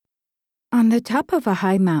On the top of a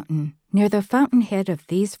high mountain, near the fountainhead of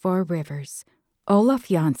these four rivers, Olaf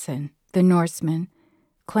Jansson, the Norseman,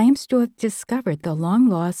 claims to have discovered the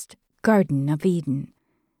long-lost Garden of Eden,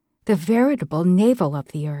 the veritable navel of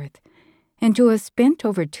the earth, and to have spent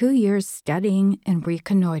over 2 years studying and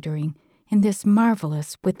reconnoitering in this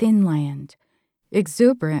marvelous within land,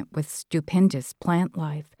 exuberant with stupendous plant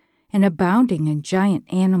life and abounding in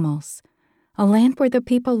giant animals, a land where the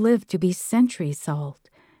people lived to be centuries old,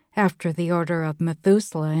 after the order of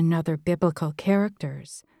Methuselah and other biblical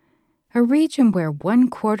characters, a region where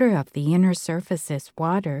 1/4 of the inner surface is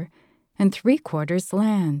water and 3/4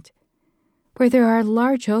 land, where there are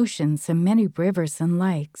large oceans and many rivers and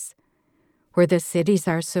lakes, where the cities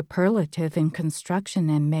are superlative in construction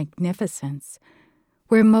and magnificence,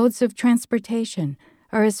 where modes of transportation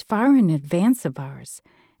are as far in advance of ours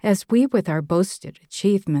as we with our boasted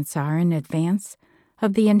achievements are in advance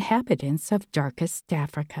of the inhabitants of darkest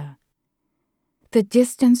Africa. The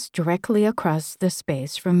distance directly across the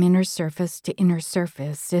space from inner surface to inner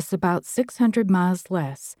surface is about 600 miles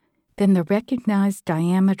less than the recognized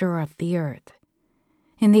diameter of the Earth.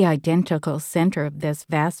 In the identical center of this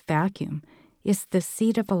vast vacuum is the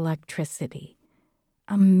seat of electricity,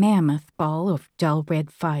 a mammoth ball of dull red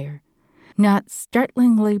fire, not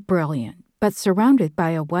startlingly brilliant, but surrounded by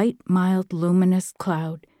a white, mild, luminous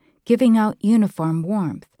cloud, giving out uniform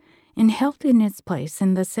warmth, and held in its place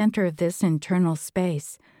in the center of this internal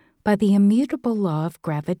space by the immutable law of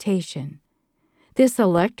gravitation. This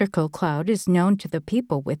electrical cloud is known to the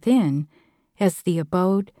people within as the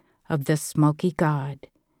abode of the smoky god.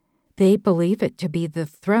 They believe it to be the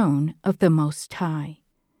throne of the Most High.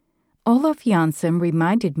 Olaf Jansson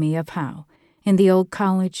reminded me of how, in the old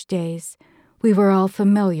college days, we were all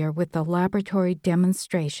familiar with the laboratory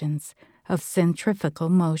demonstrations of centrifugal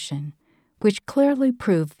motion, which clearly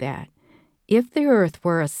proved that, if the earth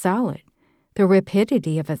were a solid, the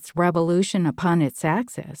rapidity of its revolution upon its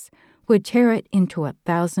axis would tear it into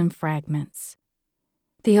 1,000 fragments.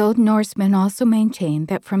 The old Norsemen also maintained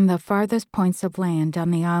that from the farthest points of land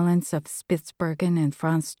on the islands of Spitsbergen and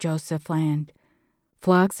Franz Josef Land,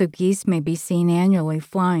 flocks of geese may be seen annually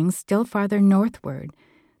flying still farther northward,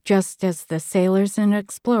 just as the sailors and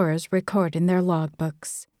explorers record in their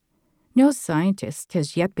logbooks. No scientist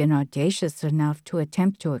has yet been audacious enough to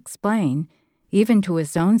attempt to explain, even to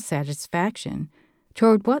his own satisfaction,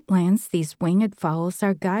 toward what lands these winged fowls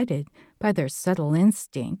are guided by their subtle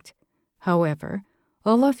instinct. However,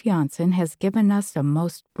 Olaf Jansson has given us a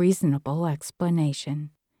most reasonable explanation.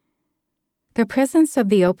 The presence of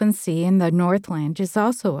the open sea in the Northland is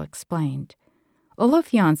also explained.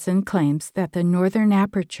 Olaf Jansson claims that the northern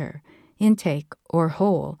aperture, intake, or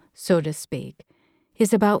hole, so to speak,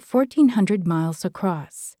 is about 1,400 miles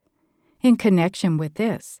across. In connection with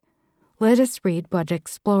this, let us read what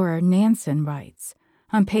explorer Nansen writes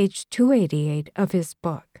on page 288 of his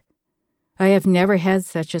book. I have never had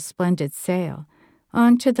such a splendid sail,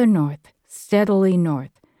 on to the north, steadily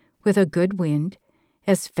north, with a good wind,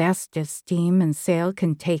 as fast as steam and sail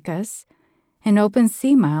can take us, an open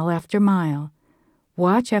sea mile after mile,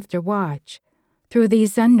 watch after watch, through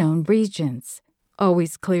these unknown regions,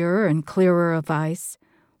 always clearer and clearer of ice.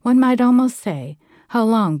 One might almost say, how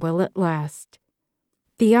long will it last?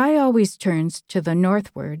 The eye always turns to the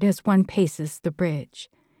northward as one paces the bridge.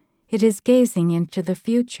 It is gazing into the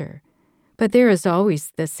future, but there is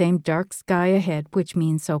always the same dark sky ahead, which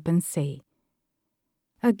means open sea.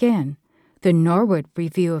 Again, the Norwood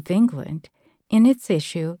Review of England, in its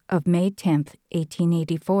issue of May 10,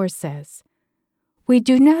 1884, says, "We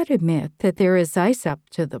do not admit that there is ice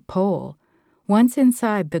up to the pole. Once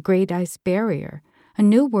inside the great ice barrier, a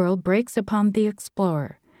new world breaks upon the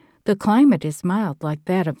explorer. The climate is mild like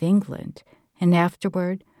that of England, and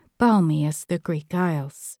afterward balmy as the Greek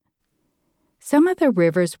Isles." Some of the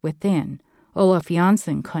rivers within, Olaf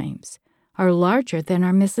Jansson claims, are larger than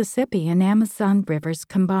our Mississippi and Amazon rivers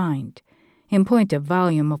combined, in point of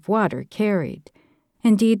volume of water carried.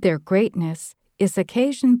 Indeed, their greatness is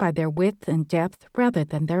occasioned by their width and depth rather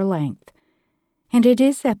than their length. And it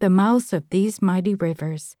is at the mouths of these mighty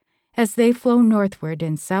rivers, as they flow northward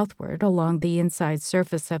and southward along the inside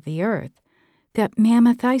surface of the earth, that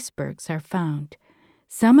mammoth icebergs are found,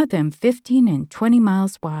 some of them 15 and 20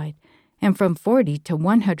 miles wide and from 40 to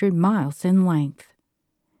 100 miles in length.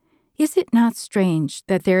 Is it not strange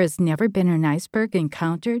that there has never been an iceberg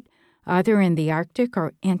encountered, either in the Arctic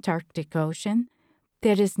or Antarctic Ocean,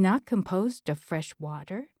 that is not composed of fresh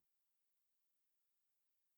water?